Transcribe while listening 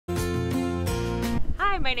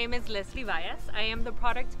Hi, my name is Leslie Bayas. I am the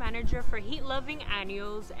product manager for heat-loving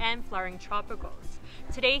annuals and flowering tropicals.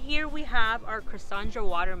 Today here we have our Crossandra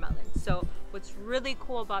Watermelon. So what's really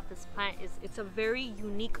cool about this plant is it's a very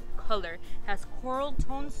unique color. It has coral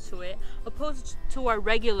tones to it, opposed to our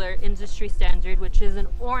regular industry standard, which is an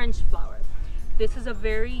orange flower. This is a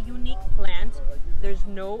very unique plant. There's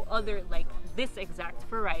no other like this exact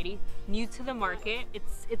variety, new to the market.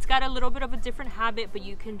 It's got a little bit of a different habit, but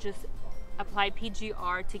you can just apply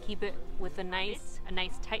PGR to keep it with a nice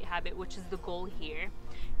tight habit, which is the goal here.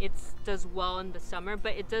 It does well in the summer,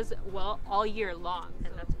 but it does well all year long,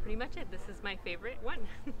 and that's pretty much it. This is my favorite one.